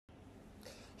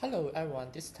Hello everyone,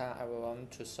 this time I want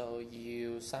to show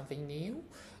you something new,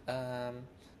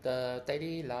 the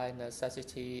daily life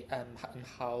necessity and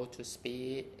how to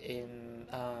speak in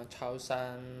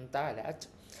Chaoshan dialect.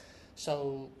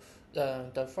 So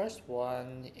the first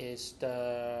one is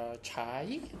the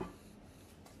chai,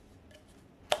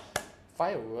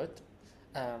 firewood,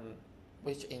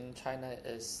 which in China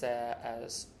is said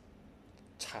as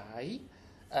chai,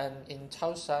 and in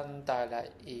Chaoshan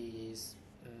dialect is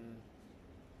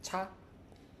cha,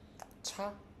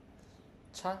 cha,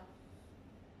 cha.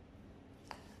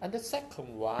 And the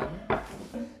second one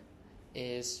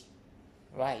is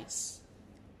rice.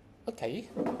 Okay,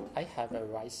 I have a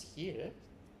rice here,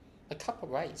 a cup of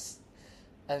rice,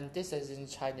 and this is in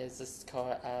Chinese it's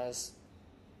called as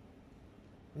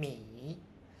mi,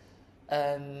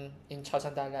 and in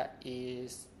Chaoshan dialect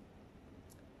is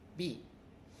bi,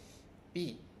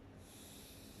 bi.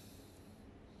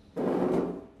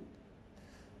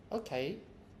 Okay,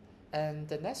 and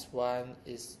the next one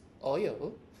is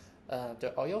oil,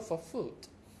 the oil for food.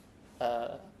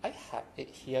 I have it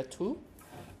here too.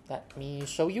 Let me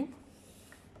show you.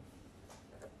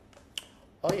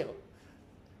 Oil,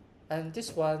 and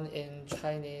this one in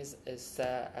Chinese is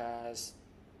said as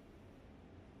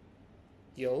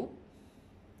you,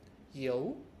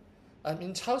 you, and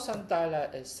in Chaoshan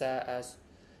dialect is said as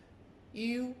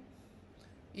you,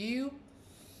 you.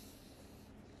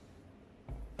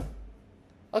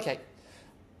 Okay,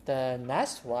 the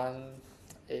next one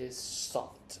is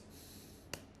salt,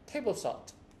 table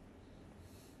salt,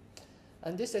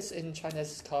 and this is in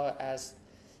Chinese called as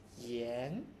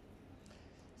yan,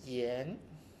 yan,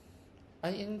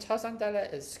 and in Chaoshan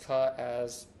dialect it's called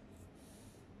as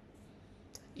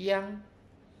yang,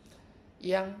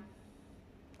 yang.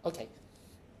 Okay,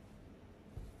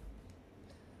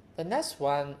 the next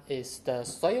one is the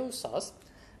soy sauce.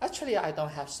 Actually, I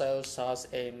don't have soy sauce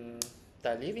in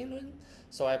the living room,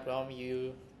 so I brought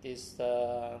you this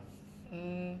the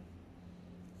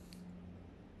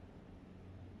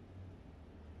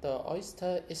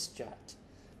oyster extract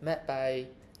made by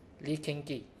Li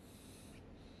Kinggi,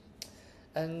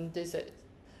 and this is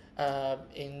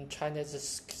in Chinese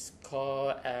is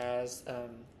called as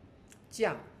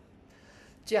jiang,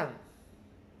 jiang,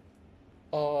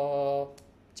 or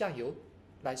酱油,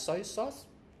 like soy sauce,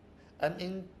 and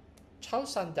in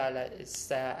Chaoshan dialect it's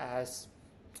said as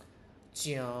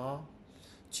jiang,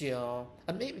 jiang,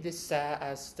 and maybe this said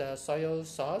as the soy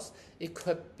sauce. It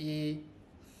could be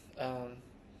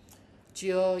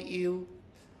jiao yu,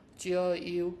 jiao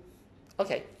yu.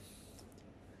 Okay,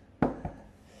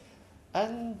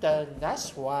 and the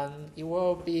next one it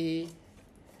will be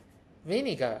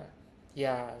vinegar.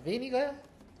 Yeah, vinegar.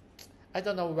 I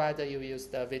don't know whether you use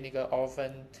the vinegar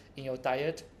often in your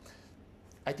diet.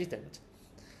 I didn't.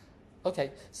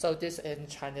 Okay, so this in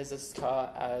Chinese is called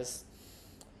as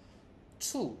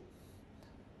醋,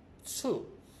 醋,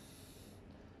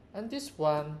 and this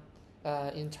one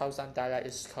in Chaoshan dialect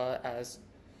is called as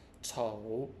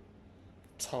稠,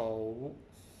 稠.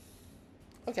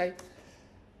 Okay,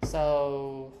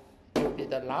 so it will be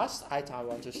the last item I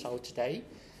want to show today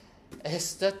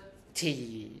is the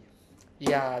tea.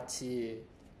 Yeah, tea.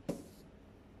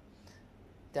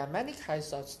 There are many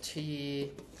kinds of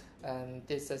tea, and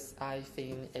this is, I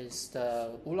think, is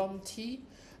the oolong tea,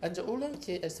 and the oolong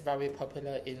tea is very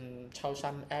popular in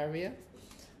Chaoshan area.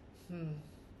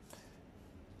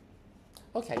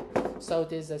 Okay, so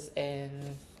this is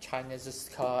in Chinese is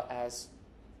called as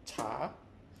cha,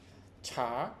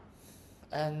 cha,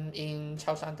 and in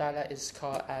Chaoshan dialect it's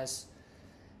called as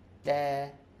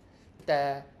de,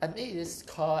 de, and it is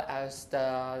called as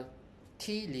the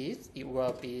tea leaf. It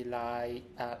will be like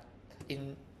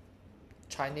in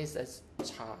Chinese as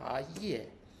茶叶,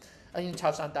 and in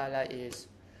Chaoshan dialect is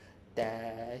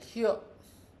茶叶,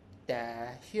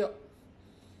 茶叶.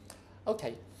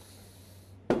 Okay.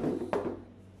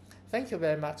 Thank you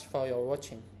very much for your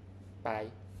watching.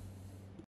 Bye.